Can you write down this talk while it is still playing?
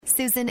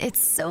Susan, it's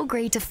so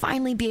great to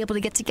finally be able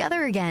to get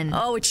together again.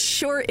 Oh, it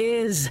sure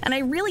is. And I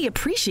really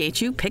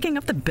appreciate you picking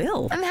up the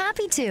bill. I'm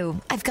happy to.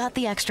 I've got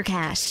the extra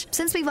cash.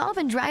 Since we've all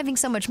been driving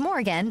so much more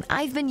again,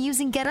 I've been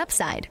using Get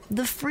Upside,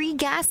 the free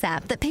gas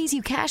app that pays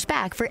you cash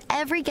back for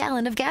every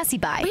gallon of gas you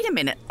buy. Wait a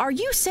minute. Are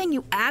you saying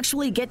you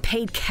actually get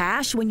paid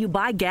cash when you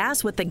buy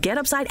gas with the Get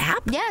Upside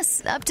app?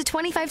 Yes, up to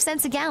 25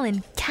 cents a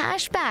gallon.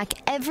 Cash back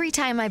every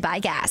time I buy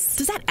gas.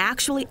 Does that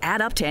actually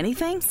add up to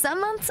anything?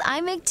 Some months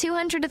I make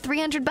 $200 to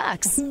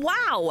 $300.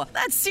 Wow,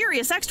 that's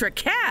serious extra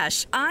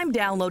cash. I'm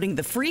downloading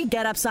the free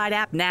Get Upside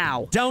app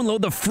now.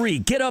 Download the free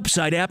Get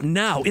Upside app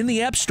now in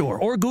the App Store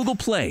or Google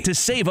Play to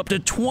save up to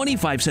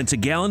 25 cents a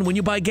gallon when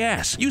you buy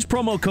gas. Use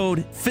promo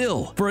code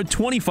PHIL for a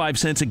 25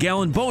 cents a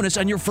gallon bonus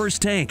on your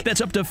first tank.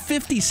 That's up to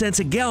 50 cents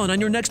a gallon on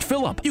your next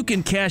fill-up. You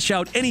can cash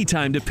out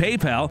anytime to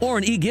PayPal or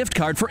an e-gift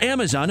card for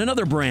Amazon and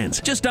other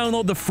brands. Just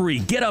download the free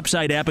Get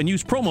Upside app and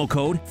use promo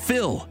code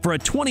PHIL for a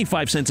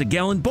 25 cents a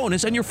gallon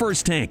bonus on your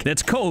first tank.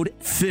 That's code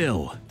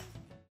PHIL.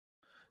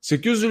 Si è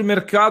chiuso il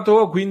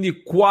mercato,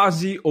 quindi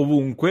quasi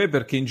ovunque,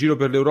 perché in giro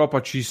per l'Europa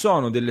ci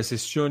sono delle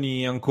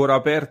sessioni ancora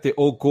aperte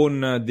o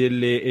con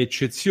delle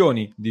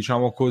eccezioni,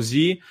 diciamo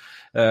così,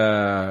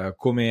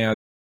 come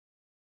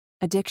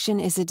Addiction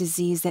is a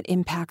disease that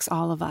impacts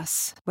all of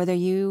us. Whether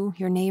you,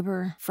 your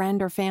neighbor,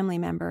 friend, or family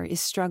member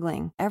is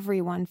struggling,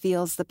 everyone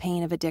feels the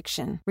pain of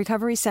addiction.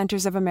 Recovery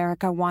Centers of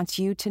America wants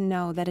you to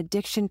know that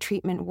addiction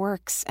treatment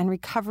works and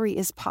recovery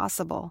is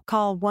possible.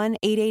 Call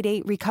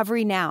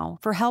 1-888-RECOVERY now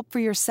for help for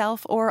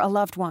yourself or a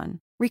loved one.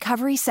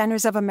 Recovery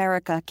Centers of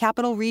America,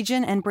 Capital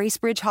Region, and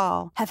Bracebridge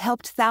Hall have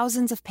helped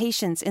thousands of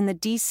patients in the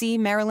D.C.,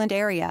 Maryland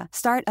area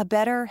start a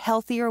better,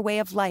 healthier way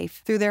of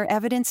life through their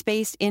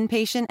evidence-based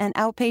inpatient and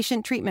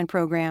outpatient treatment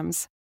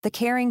programs. The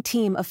caring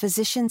team of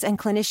physicians and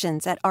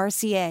clinicians at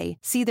RCA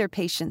see their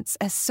patients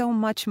as so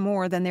much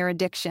more than their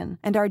addiction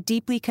and are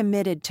deeply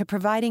committed to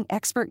providing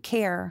expert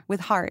care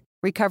with heart.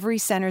 Recovery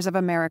Centers of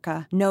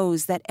America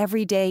knows that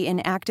every day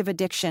in active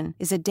addiction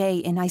is a day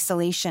in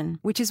isolation,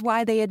 which is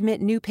why they admit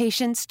new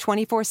patients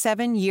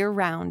 24/7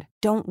 year-round.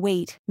 Don't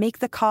wait. Make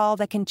the call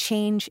that can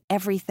change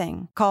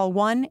everything. Call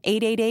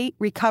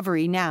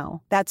 1-888-RECOVERY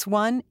now. That's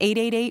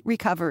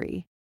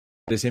 1-888-RECOVEry.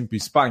 ad esempio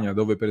in Spagna,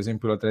 dove per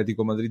esempio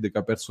l'Atletico Madrid, che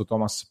ha perso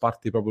Thomas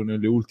Partey proprio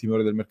nelle ultime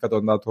ore del mercato, è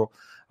andato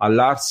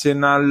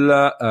all'Arsenal,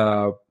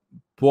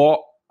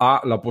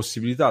 ha la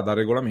possibilità dal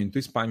regolamento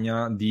in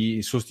Spagna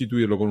di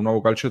sostituirlo con un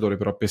nuovo calciatore,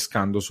 però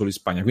pescando solo in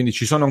Spagna. Quindi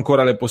ci sono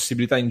ancora le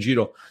possibilità in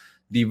giro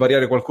di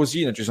variare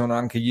qualcosina, ci sono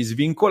anche gli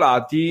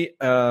svincolati.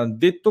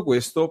 Detto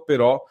questo,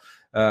 però,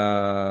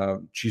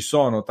 ci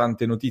sono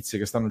tante notizie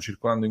che stanno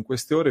circolando in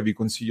queste ore. Vi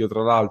consiglio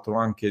tra l'altro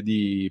anche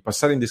di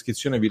passare in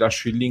descrizione, vi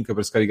lascio il link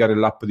per scaricare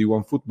l'app di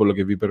OneFootball,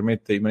 che vi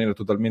permette in maniera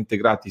totalmente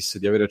gratis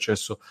di avere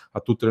accesso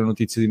a tutte le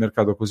notizie di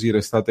mercato, così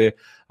restate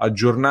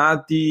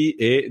aggiornati,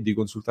 e di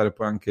consultare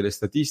poi anche le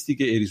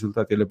statistiche e i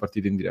risultati delle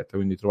partite in diretta.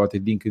 Quindi trovate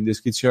il link in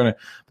descrizione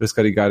per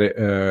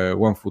scaricare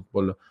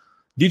OneFootball.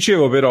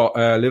 Dicevo però,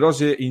 le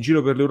rose in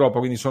giro per l'Europa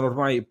quindi sono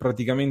ormai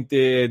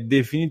praticamente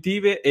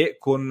definitive, e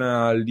con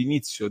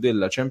l'inizio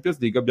della Champions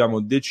League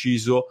abbiamo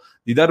deciso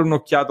di dare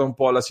un'occhiata un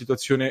po' alla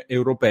situazione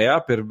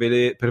europea per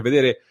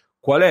vedere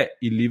qual è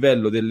il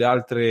livello delle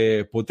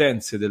altre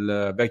potenze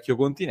del vecchio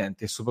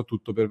continente, e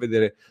soprattutto per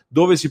vedere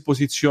dove si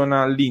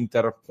posiziona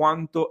l'Inter,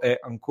 quanto è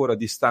ancora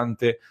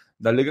distante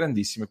dalle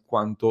grandissime,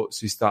 quanto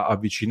si sta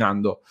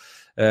avvicinando.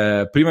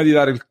 Prima di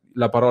dare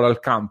la parola al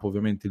campo,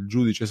 ovviamente il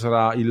giudice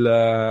sarà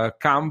il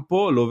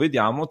campo, lo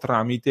vediamo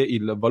tramite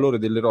il valore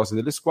delle rose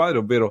delle squadre,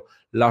 ovvero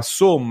la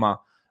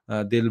somma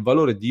del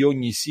valore di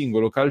ogni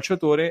singolo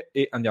calciatore,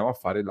 e andiamo a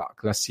fare la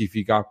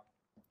classifica.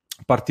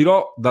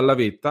 Partirò dalla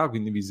vetta,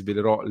 quindi vi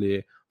svelerò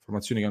le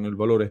formazioni che hanno il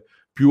valore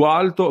più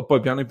alto, poi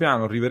piano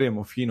piano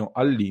arriveremo fino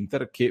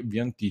all'Inter, che vi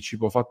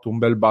anticipo ha fatto un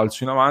bel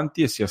balzo in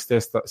avanti e si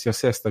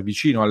assesta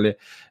vicino alle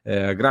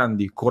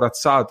grandi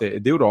corazzate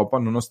d'Europa,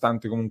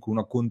 nonostante comunque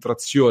una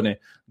contrazione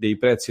dei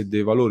prezzi e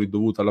dei valori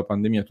dovuta alla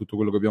pandemia e tutto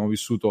quello che abbiamo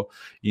vissuto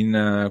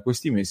in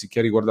questi mesi, che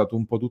ha riguardato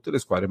un po' tutte le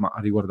squadre, ma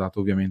ha riguardato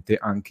ovviamente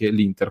anche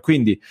l'Inter.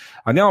 Quindi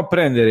andiamo a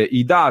prendere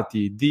i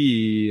dati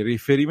di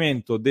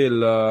riferimento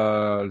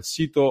del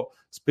sito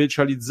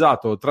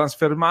specializzato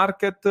Transfer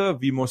Market,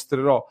 vi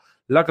mostrerò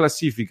la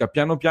classifica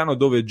piano piano,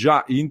 dove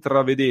già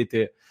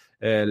intravedete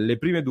le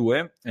prime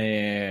due.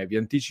 Vi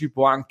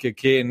anticipo anche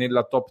che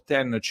nella top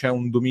 10 c'è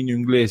un dominio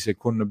inglese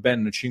con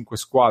ben 5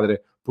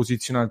 squadre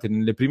posizionate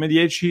nelle prime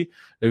 10.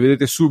 Le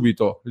vedete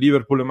subito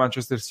Liverpool e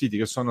Manchester City,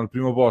 che sono al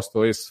primo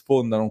posto e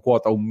sfondano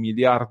quota €1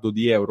 miliardo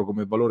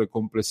come valore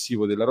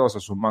complessivo della rosa,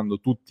 sommando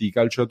tutti i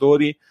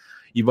calciatori.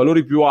 I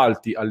valori più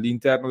alti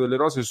all'interno delle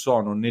rose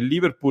sono nel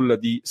Liverpool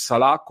di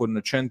Salah con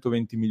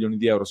 €120 milioni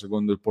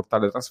secondo il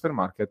portale Transfer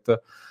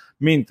Market,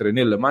 mentre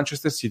nel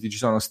Manchester City ci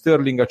sono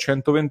Sterling a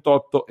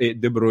 128 e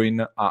De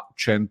Bruyne a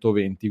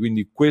 120.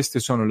 Quindi queste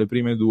sono le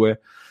prime due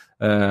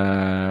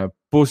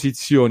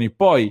posizioni.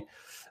 Poi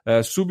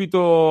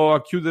subito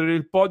a chiudere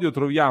il podio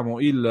troviamo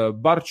il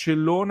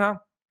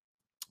Barcellona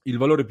il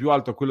valore più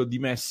alto è quello di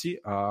Messi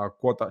a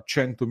quota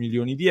 100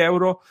 milioni di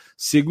euro,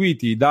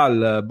 seguiti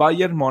dal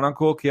Bayern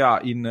Monaco che ha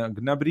in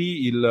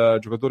Gnabry il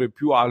giocatore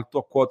più alto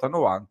a quota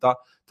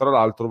 90. Tra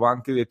l'altro va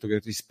anche detto che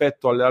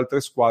rispetto alle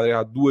altre squadre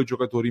ha 2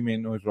 giocatori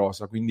meno in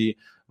rosa, quindi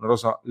una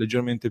rosa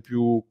leggermente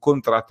più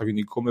contratta,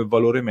 quindi come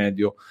valore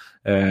medio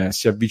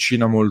si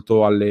avvicina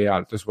molto alle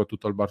altre,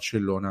 soprattutto al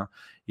Barcellona.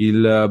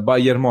 Il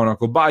Bayern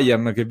Monaco,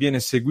 Bayern che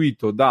viene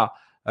seguito da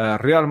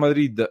Real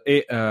Madrid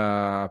e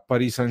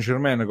Paris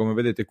Saint-Germain, come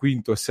vedete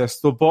quinto e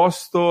sesto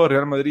posto.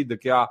 Real Madrid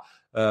che ha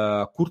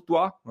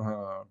Courtois,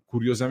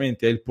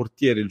 curiosamente è il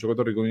portiere, il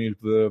giocatore con il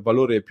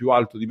valore più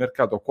alto di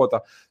mercato a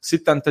quota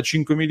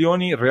 75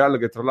 milioni. Real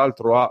che tra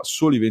l'altro ha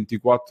soli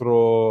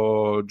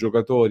 24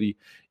 giocatori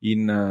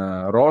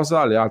in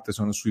rosa, le altre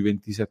sono sui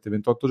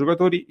 27-28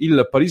 giocatori.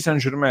 Il Paris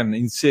Saint-Germain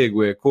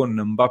insegue con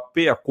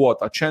Mbappé a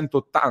quota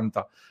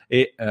 180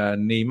 e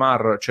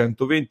Neymar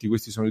 120.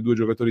 Questi sono i 2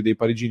 giocatori dei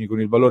parigini con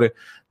il valore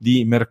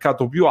di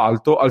mercato più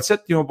alto. Al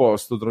settimo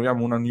posto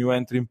troviamo una new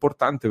entry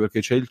importante perché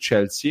c'è il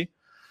Chelsea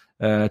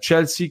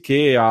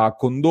che ha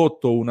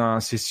condotto una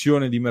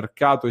sessione di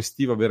mercato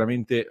estiva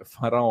veramente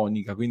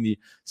faraonica, quindi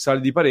sale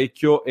di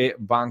parecchio, e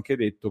va anche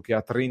detto che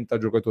ha 30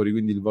 giocatori,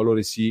 quindi il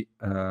valore si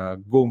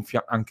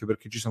gonfia anche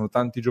perché ci sono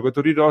tanti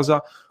giocatori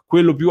rosa.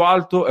 Quello più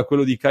alto è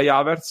quello di Kai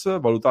Havertz,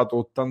 valutato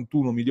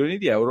 81 milioni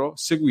di euro,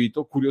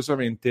 seguito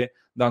curiosamente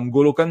da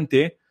N'Golo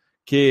Kanté,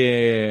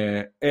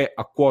 che è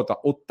a quota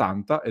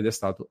 80 ed è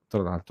stato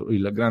tra l'altro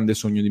il grande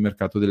sogno di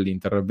mercato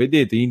dell'Inter.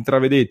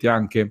 Intravedete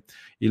anche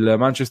il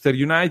Manchester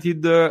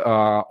United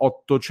a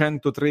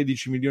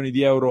 813 milioni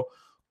di euro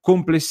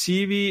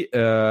complessivi.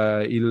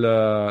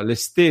 Le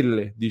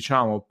stelle,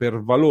 diciamo,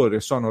 per valore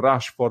sono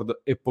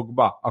Rashford e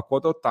Pogba a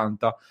quota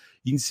 80,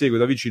 insegue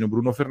da vicino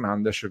Bruno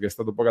Fernandes che è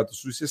stato pagato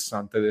sui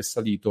 60 ed è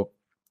salito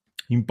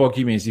in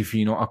pochi mesi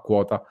fino a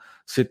quota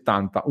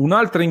 70.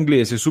 Un'altra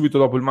inglese subito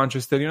dopo il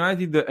Manchester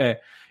United è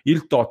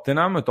il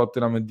Tottenham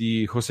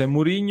di José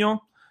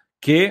Mourinho,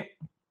 che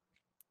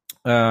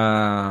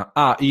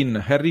ha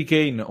in Harry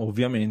Kane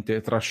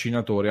ovviamente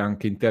trascinatore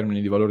anche in termini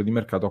di valore di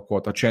mercato a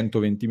quota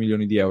 120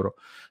 milioni di euro.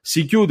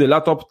 Si chiude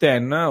la top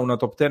 10, una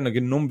top 10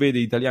 che non vede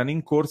italiani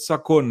in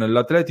corsa, con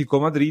l'Atletico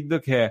Madrid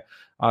che è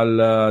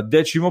al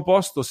 10°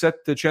 posto,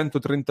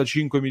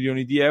 735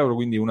 milioni di euro,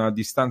 quindi una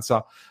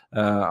distanza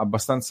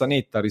abbastanza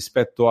netta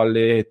rispetto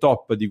alle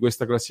top di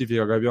questa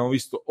classifica che abbiamo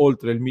visto,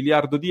 oltre il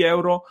miliardo di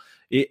euro.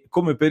 E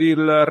come per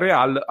il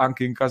Real,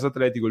 anche in caso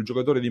Atletico il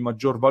giocatore di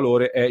maggior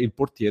valore è il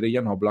portiere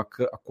Jan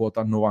Oblak a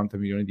quota 90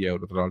 milioni di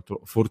euro, tra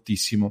l'altro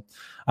fortissimo.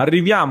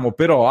 Arriviamo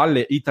però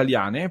alle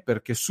italiane,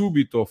 perché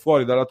subito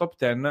fuori dalla top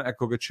 10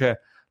 ecco che c'è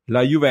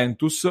la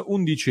Juventus,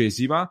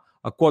 11ª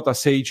a quota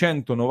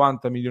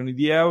 690 milioni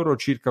di euro,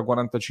 circa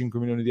 45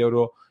 milioni di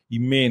euro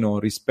in meno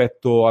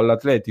rispetto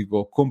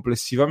all'Atletico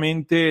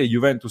complessivamente.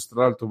 Juventus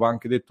tra l'altro va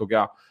anche detto che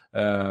ha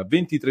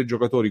 23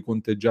 giocatori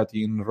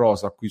conteggiati in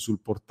rosa qui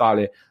sul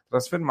portale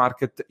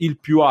Transfermarkt. Il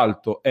più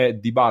alto è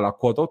Dybala a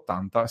quota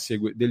 80,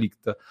 segue De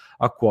Ligt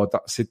a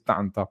quota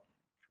 70.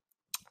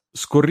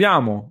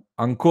 Scorriamo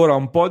ancora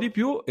un po' di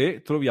più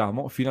e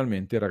troviamo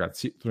finalmente,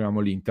 ragazzi,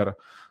 l'Inter.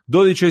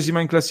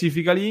 12ª in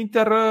classifica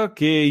l'Inter,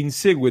 che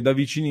insegue da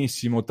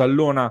vicinissimo,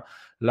 tallona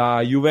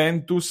la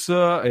Juventus.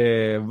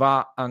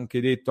 Va anche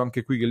detto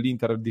anche qui che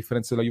l'Inter, a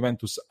differenza della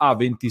Juventus, ha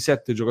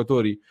 27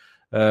 giocatori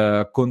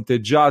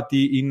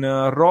conteggiati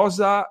in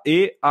rosa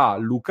e ha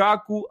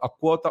Lukaku a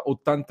quota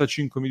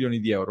 85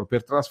 milioni di euro.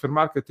 Per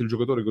Transfermarkt il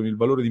giocatore con il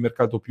valore di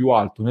mercato più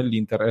alto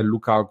nell'Inter è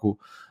Lukaku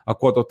a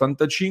quota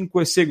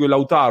 85, segue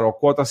Lautaro a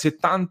quota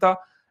 70,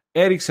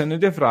 Eriksen e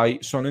De Vrij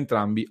sono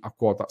entrambi a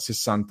quota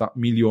 60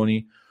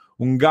 milioni.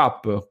 Un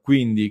gap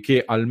quindi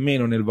che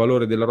almeno nel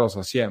valore della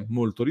rosa si è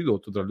molto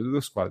ridotto tra le 2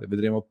 squadre.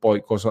 Vedremo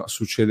poi cosa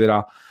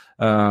succederà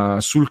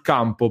sul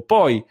campo.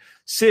 Poi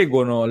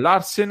seguono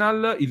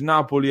l'Arsenal, il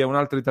Napoli è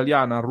un'altra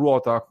italiana,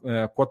 ruota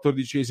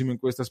 14esimo in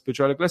questa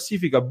speciale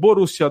classifica,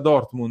 Borussia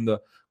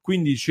Dortmund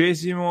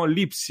 15esimo,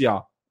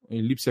 Lipsia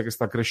che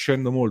sta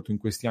crescendo molto in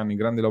questi anni,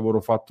 grande lavoro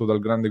fatto dal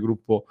grande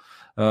gruppo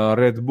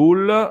Red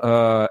Bull.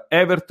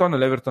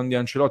 L'Everton di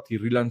Ancelotti,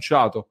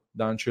 rilanciato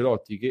da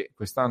Ancelotti, che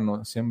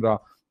quest'anno sembra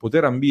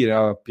poter ambire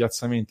a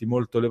piazzamenti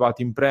molto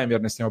elevati in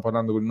Premier. Ne stiamo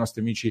parlando con i nostri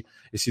amici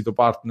e sito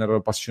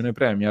partner Passione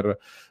Premier.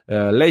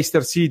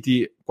 Leicester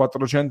City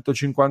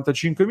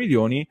 455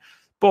 milioni.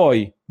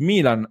 Poi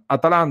Milan,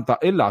 Atalanta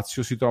e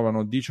Lazio si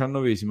trovano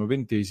 19esimo,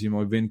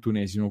 20esimo e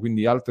 21esimo,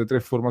 quindi altre 3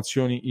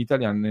 formazioni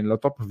italiane nella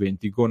top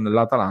 20, con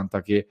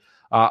l'Atalanta che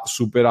ha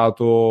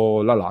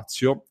superato la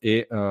Lazio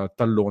e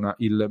tallona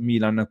il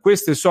Milan.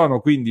 Queste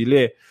sono quindi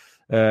le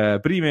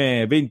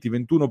prime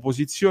 20-21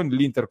 posizioni.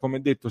 L'Inter,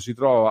 come detto, si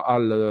trova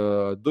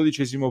al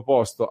 12esimo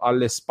posto,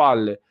 alle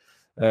spalle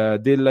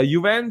della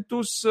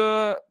Juventus.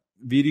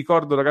 Vi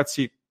ricordo,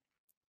 ragazzi,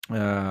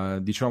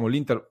 diciamo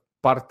l'Inter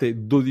parte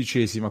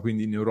 12esima,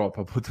 quindi in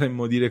Europa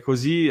potremmo dire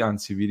così,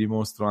 anzi vi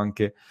dimostro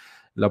anche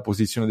la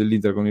posizione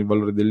dell'Inter con il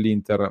valore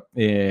dell'Inter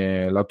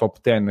e la top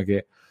 10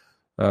 che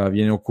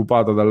viene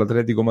occupata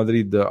dall'Atletico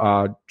Madrid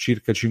a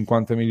circa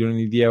 50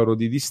 milioni di euro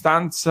di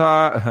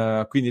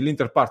distanza, quindi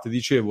l'Inter parte,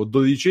 dicevo,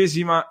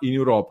 12ª in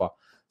Europa,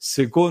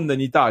 seconda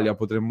in Italia,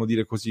 potremmo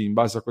dire così, in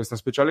base a questa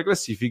speciale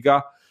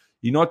classifica.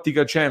 In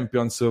ottica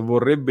Champions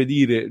vorrebbe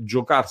dire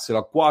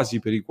giocarsela quasi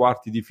per i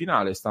quarti di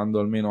finale, stando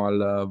almeno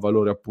al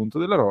valore appunto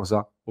della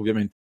rosa,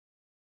 ovviamente.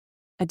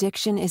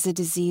 Addiction is a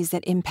disease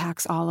that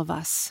impacts all of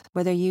us.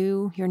 Whether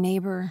you, your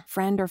neighbor,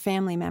 friend, or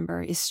family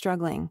member is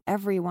struggling,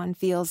 everyone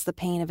feels the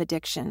pain of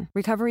addiction.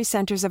 Recovery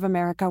Centers of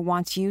America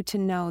wants you to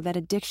know that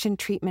addiction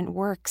treatment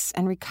works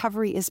and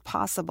recovery is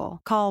possible.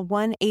 Call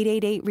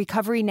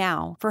 1-888-RECOVERY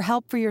now for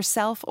help for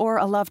yourself or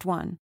a loved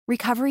one.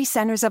 Recovery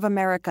Centers of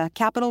America,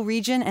 Capital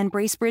Region, and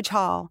Bracebridge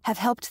Hall have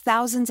helped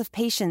thousands of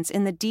patients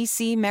in the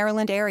D.C.,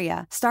 Maryland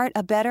area start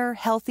a better,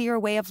 healthier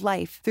way of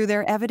life through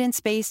their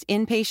evidence-based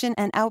inpatient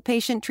and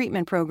outpatient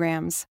treatment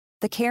programs.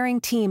 The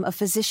caring team of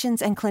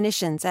physicians and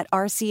clinicians at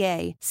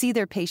RCA see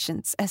their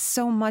patients as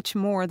so much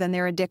more than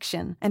their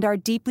addiction and are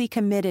deeply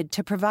committed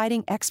to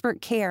providing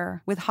expert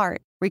care with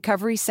heart.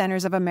 Recovery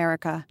Centers of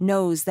America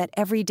knows that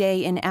every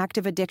day in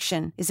active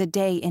addiction is a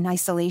day in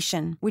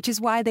isolation, which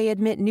is why they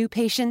admit new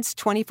patients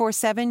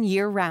 24/7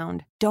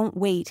 year-round. Don't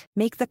wait.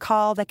 Make the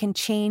call that can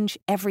change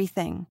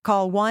everything.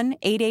 Call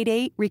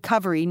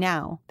 1-888-RECOVERY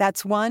now.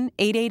 That's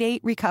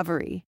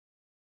 1-888-RECOVERY.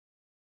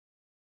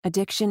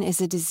 Addiction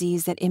is a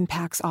disease that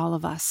impacts all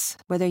of us.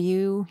 Whether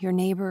you, your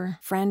neighbor,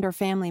 friend, or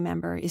family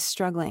member is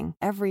struggling,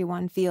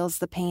 everyone feels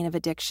the pain of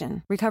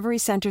addiction. Recovery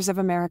Centers of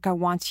America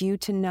wants you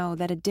to know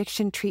that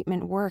addiction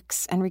treatment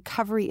works and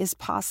recovery is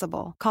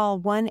possible. Call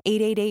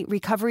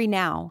 1-888-RECOVERY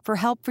now for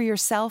help for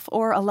yourself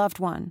or a loved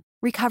one.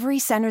 Recovery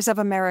Centers of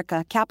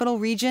America, Capital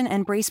Region,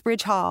 and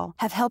Bracebridge Hall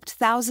have helped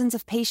thousands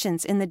of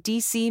patients in the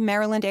D.C.,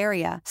 Maryland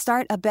area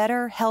start a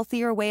better,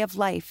 healthier way of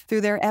life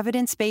through their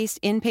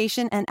evidence-based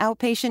inpatient and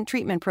outpatient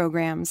treatment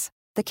programs.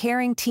 The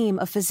caring team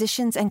of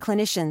physicians and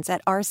clinicians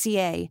at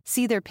RCA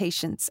see their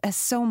patients as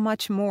so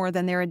much more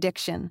than their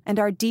addiction and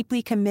are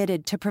deeply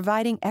committed to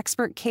providing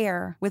expert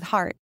care with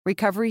heart.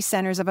 Recovery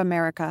Centers of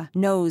America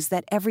knows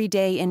that every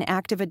day in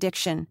active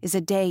addiction is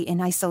a day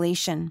in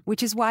isolation,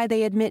 which is why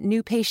they admit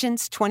new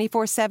patients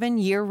 24/7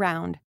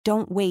 year-round.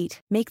 Don't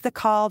wait. Make the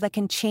call that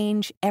can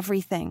change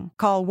everything.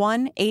 Call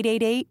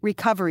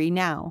 1-888-RECOVERY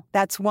now.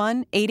 That's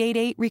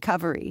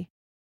 1-888-RECOVERY.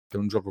 È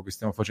un gioco che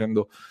stiamo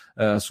facendo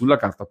sulla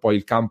carta, poi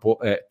il campo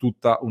è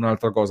tutta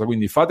un'altra cosa,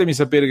 quindi fatemi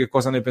sapere che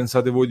cosa ne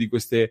pensate voi di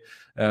queste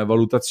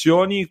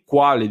valutazioni,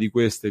 quale di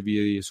queste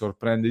vi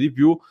sorprende di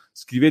più,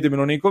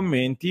 scrivetemelo nei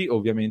commenti.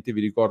 Ovviamente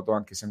vi ricordo,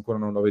 anche se ancora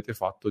non l'avete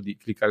fatto, di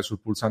cliccare sul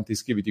pulsante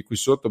iscriviti qui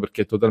sotto,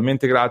 perché è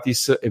totalmente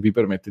gratis e vi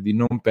permette di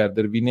non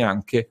perdervi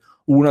neanche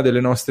una delle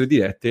nostre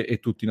dirette e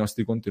tutti i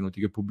nostri contenuti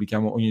che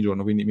pubblichiamo ogni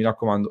giorno, quindi mi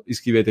raccomando,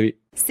 iscrivetevi.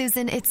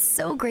 Susan, it's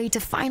so great to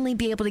finally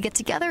be able to get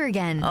together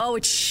again. Oh,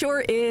 it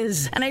sure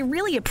is. And I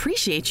really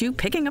appreciate you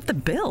picking up the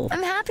bill.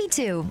 I'm happy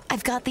to.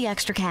 I've got the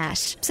extra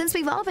cash. Since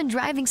we've all been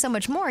driving so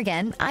much more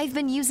again, I've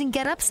been using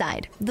Get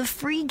Upside, the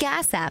free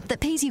gas app that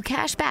pays you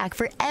cash back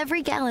for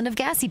every gallon of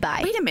gas you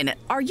buy. Wait a minute.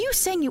 Are you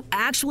saying you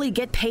actually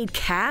get paid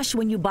cash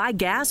when you buy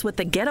gas with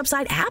the Get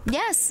Upside app?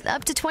 Yes,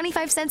 up to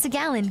 25 cents a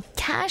gallon.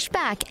 Cash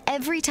back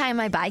every time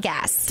I buy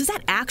gas. Does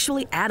that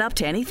actually add up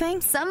to anything?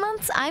 Some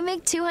months I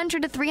make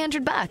 $200 to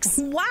 $300.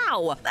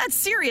 Wow, that's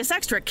serious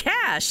extra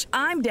cash.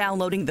 I'm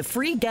downloading the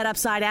free Get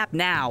Upside app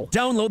now.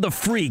 Download the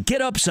free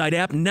Get Upside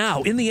app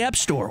now in the App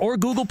Store or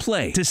Google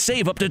Play to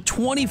save up to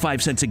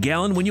 25 cents a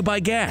gallon when you buy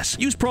gas.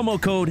 Use promo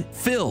code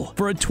PHIL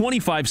for a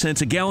 25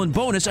 cents a gallon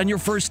bonus on your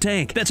first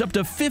tank. That's up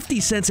to 50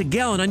 cents a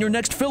gallon on your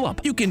next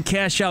fill-up. You can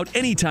cash out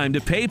anytime to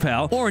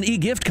PayPal or an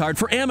e-gift card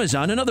for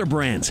Amazon and other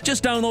brands.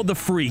 Just download the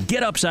free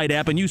Get Upside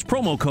app and use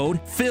promo code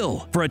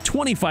PHIL for a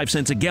 25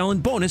 cents a gallon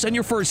bonus on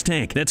your first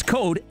tank. That's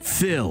code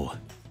PHIL.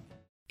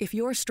 If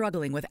you're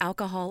struggling with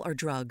alcohol or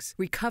drugs,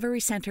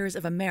 Recovery Centers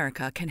of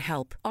America can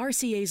help.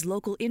 RCA's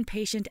local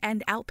inpatient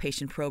and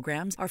outpatient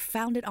programs are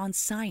founded on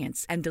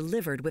science and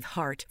delivered with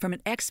heart from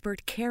an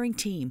expert caring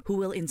team who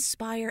will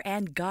inspire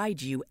and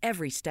guide you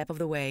every step of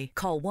the way.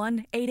 Call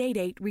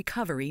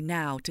 1-888-RECOVERY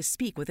now to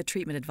speak with a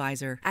treatment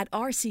advisor. At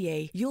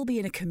RCA, you'll be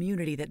in a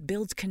community that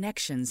builds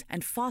connections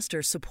and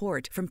fosters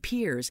support from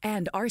peers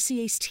and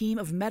RCA's team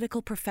of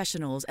medical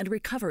professionals and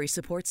recovery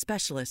support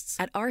specialists.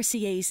 At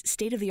RCA's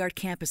state-of-the-art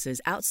campuses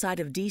outside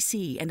of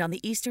D.C. and on the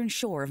Eastern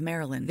Shore of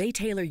Maryland, they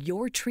tailor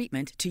your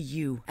treatment to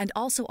you and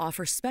also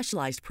offer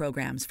specialized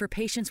programs for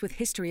patients with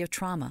history of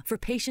trauma, for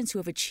patients who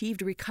have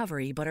achieved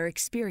recovery but are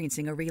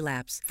experiencing a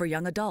relapse, for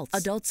young adults,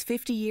 adults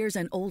 50 years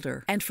and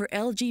older, and for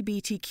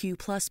LGBTQ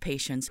plus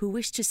patients who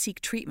wish to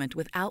seek treatment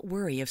without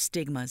worry of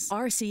stigmas.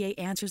 RCA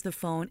answers the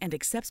phone and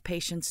accepts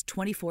patients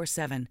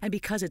 24/7. And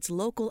because it's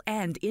local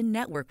and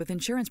in-network with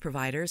insurance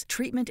providers,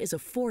 treatment is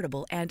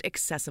affordable and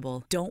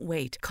accessible. Don't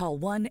wait. Call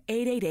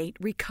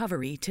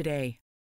 1-888-RECOVERY today.